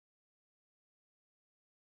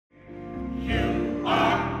You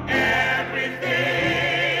are everything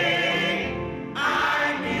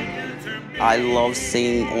I need you to be. I love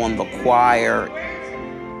singing on the choir.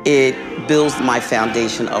 It builds my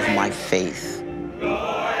foundation of my faith.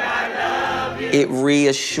 It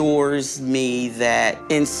reassures me that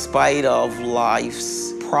in spite of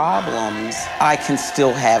life's problems, I can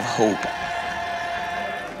still have hope.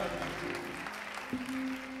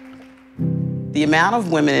 The amount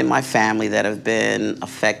of women in my family that have been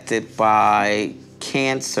affected by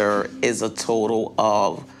cancer is a total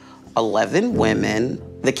of 11 women.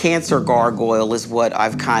 The cancer gargoyle is what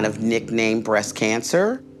I've kind of nicknamed breast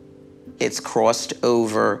cancer. It's crossed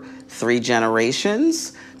over 3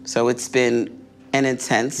 generations, so it's been an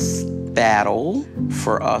intense battle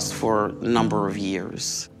for us for a number of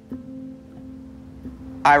years.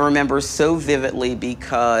 I remember so vividly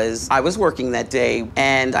because I was working that day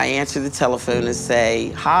and I answered the telephone and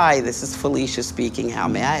say, "Hi, this is Felicia speaking. How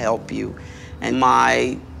may I help you?" And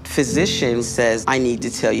my physician says, "I need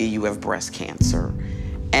to tell you you have breast cancer."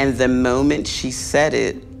 And the moment she said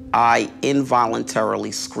it, I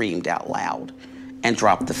involuntarily screamed out loud and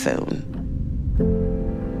dropped the phone.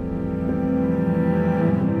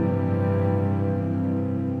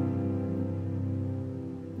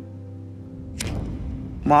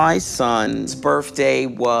 My son's birthday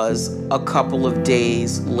was a couple of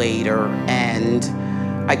days later, and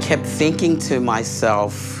I kept thinking to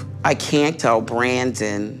myself, I can't tell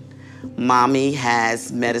Brandon, Mommy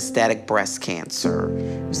has metastatic breast cancer.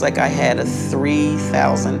 It was like I had a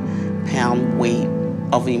 3,000-pound weight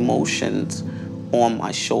of emotions on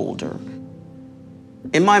my shoulder.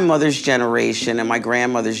 In my mother's generation and my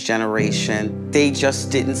grandmother's generation, they just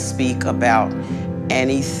didn't speak about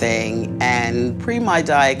anything, and pre my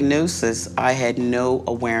diagnosis, I had no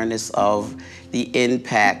awareness of the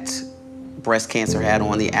impact breast cancer had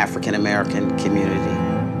on the African American community.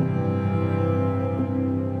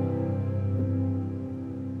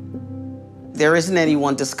 There isn't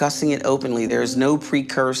anyone discussing it openly. There's no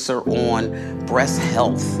precursor on breast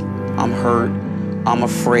health. I'm hurt, I'm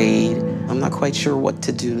afraid, I'm not quite sure what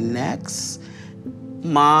to do next.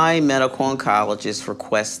 My medical oncologist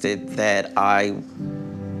requested that I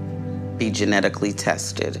be genetically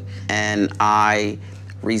tested, and I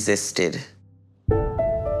resisted.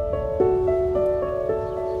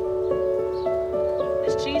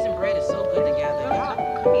 This cheese and bread is so good together. Y'all,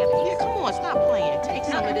 come here, Peter. Come on, stop playing. Take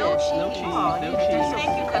some of this. No cheese. Oh, no cheese.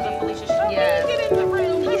 Thank you, Cousin Felicia. Yes. Get in the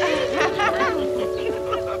room.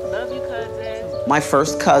 Love you, cousin. My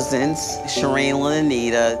first cousins, Shireen and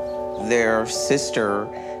Anita, their sister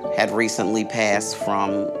had recently passed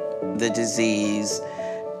from the disease,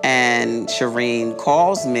 and Shireen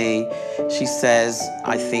calls me. She says,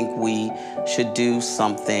 I think we should do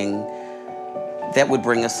something that would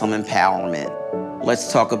bring us some empowerment.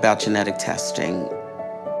 Let's talk about genetic testing.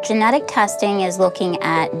 Genetic testing is looking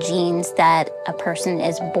at genes that a person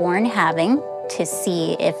is born having to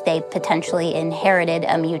see if they potentially inherited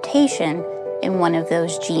a mutation in one of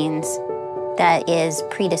those genes that is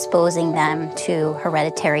predisposing them to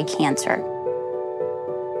hereditary cancer.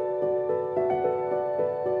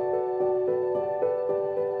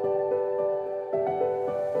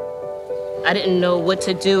 I didn't know what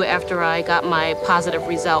to do after I got my positive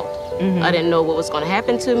result. I didn't know what was going to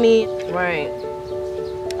happen to me. Right.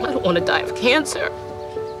 I don't want to die of cancer.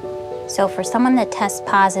 So for someone that tests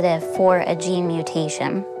positive for a gene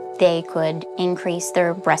mutation, they could increase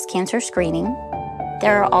their breast cancer screening.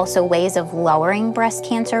 There are also ways of lowering breast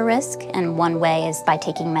cancer risk, and one way is by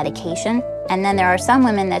taking medication. And then there are some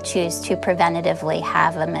women that choose to preventatively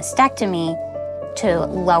have a mastectomy to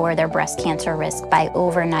lower their breast cancer risk by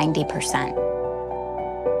over 90%.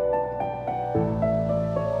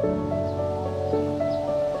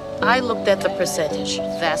 I looked at the percentage.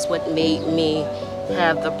 That's what made me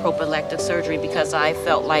have the prophylactic surgery, because I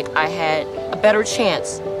felt like I had a better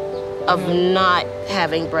chance of not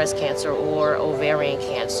having breast cancer or ovarian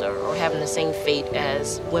cancer or having the same fate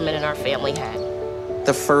as women in our family had.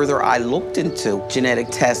 The further I looked into genetic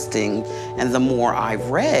testing and the more I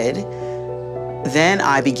read, then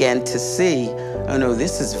I began to see, oh no,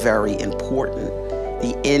 this is very important.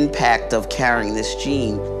 The impact of carrying this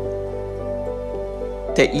gene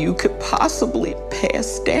that you could possibly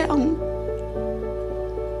pass down.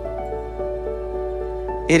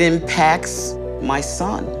 It impacts my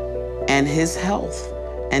son and his health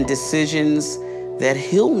and decisions that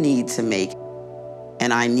he'll need to make,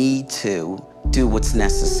 and I need to do what's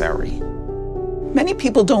necessary. Many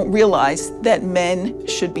people don't realize that men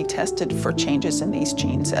should be tested for changes in these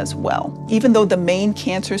genes as well. Even though the main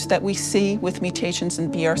cancers that we see with mutations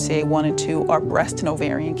in BRCA1 and 2 are breast and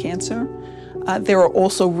ovarian cancer, There are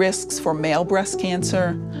also risks for male breast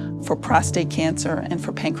cancer, for prostate cancer, and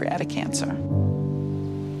for pancreatic cancer.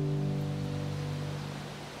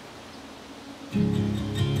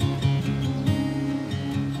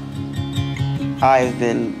 I've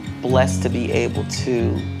been blessed to be able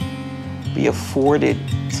to be afforded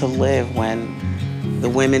to live when the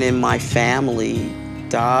women in my family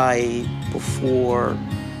died before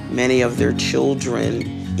many of their children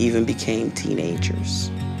even became teenagers.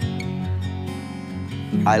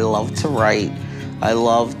 I love to write. I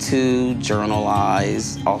love to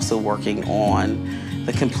journalize, also working on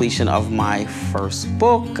the completion of my first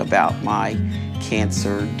book about my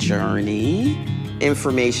cancer journey.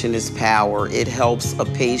 Information is power. It helps a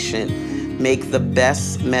patient make the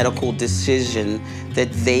best medical decision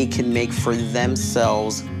that they can make for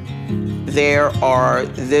themselves. There are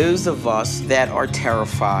those of us that are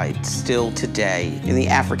terrified still today in the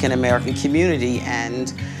African American community,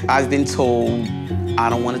 and I've been told, I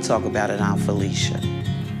don't want to talk about it, Aunt Felicia.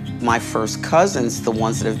 My first cousins, the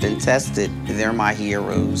ones that have been tested, they're my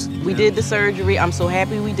heroes. We did the surgery. I'm so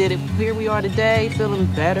happy we did it. Here we are today, feeling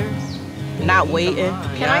better, not waiting.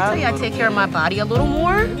 Can I tell you, I take care of my body a little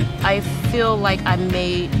more? I feel like I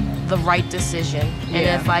made the right decision.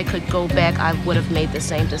 And if I could go back, I would have made the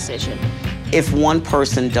same decision. If one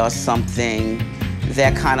person does something,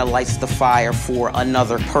 that kind of lights the fire for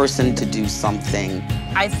another person to do something.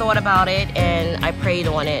 I thought about it and I prayed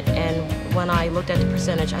on it, and when I looked at the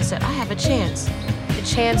percentage, I said, I have a chance. A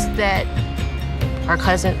chance that our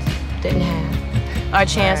cousins didn't have. A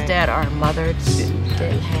chance that our mothers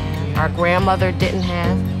didn't have. Our grandmother didn't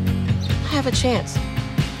have. I have a chance.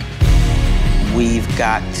 We've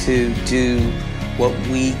got to do what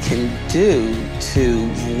we can do to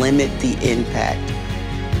limit the impact.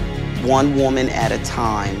 One woman at a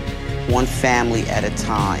time, one family at a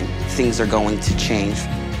time. Things are going to change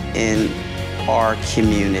in our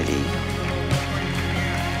community.